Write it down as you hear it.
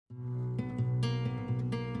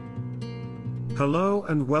Hello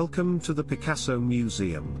and welcome to the Picasso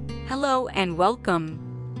Museum. Hello and welcome.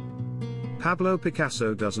 Pablo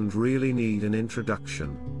Picasso doesn't really need an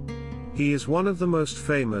introduction. He is one of the most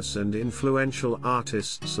famous and influential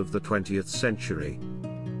artists of the 20th century.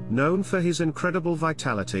 Known for his incredible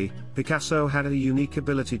vitality, Picasso had a unique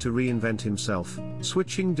ability to reinvent himself,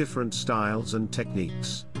 switching different styles and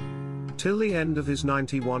techniques. Till the end of his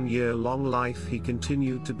 91-year-long life, he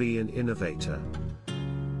continued to be an innovator.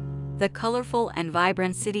 The colorful and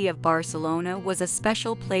vibrant city of Barcelona was a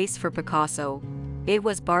special place for Picasso. It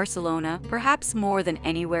was Barcelona, perhaps more than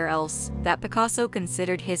anywhere else, that Picasso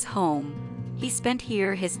considered his home. He spent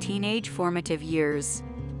here his teenage formative years.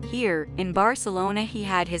 Here, in Barcelona, he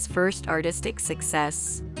had his first artistic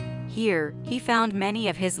success. Here, he found many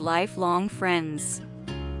of his lifelong friends.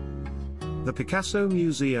 The Picasso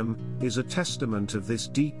Museum is a testament of this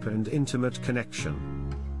deep and intimate connection.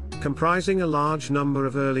 Comprising a large number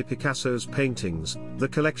of early Picasso's paintings, the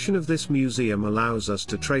collection of this museum allows us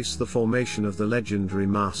to trace the formation of the legendary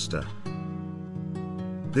master.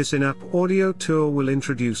 This in-app audio tour will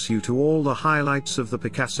introduce you to all the highlights of the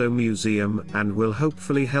Picasso Museum and will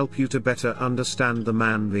hopefully help you to better understand the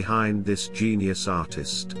man behind this genius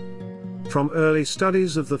artist. From early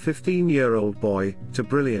studies of the 15-year-old boy, to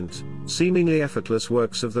brilliant, seemingly effortless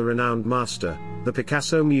works of the renowned master, the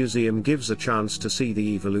Picasso Museum gives a chance to see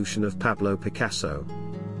the evolution of Pablo Picasso.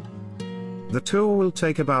 The tour will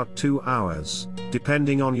take about 2 hours,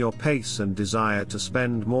 depending on your pace and desire to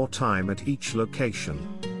spend more time at each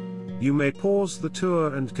location. You may pause the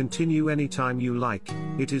tour and continue anytime you like,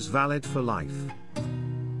 it is valid for life.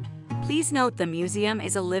 Please note the museum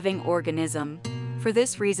is a living organism. For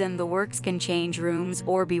this reason, the works can change rooms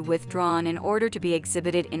or be withdrawn in order to be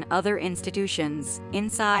exhibited in other institutions,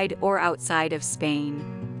 inside or outside of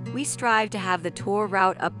Spain. We strive to have the tour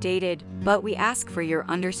route updated, but we ask for your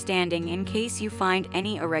understanding in case you find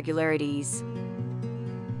any irregularities.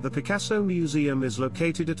 The Picasso Museum is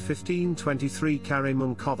located at 1523 Carré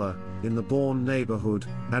Moncada, in the Bourne neighborhood,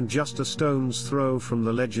 and just a stone's throw from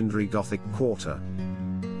the legendary Gothic Quarter.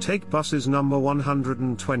 Take buses number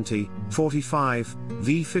 120, 45,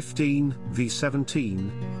 V15,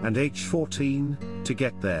 V17, and H14, to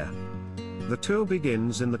get there. The tour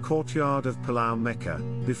begins in the courtyard of Palau Mecca,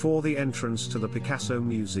 before the entrance to the Picasso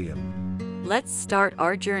Museum. Let's start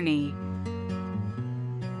our journey.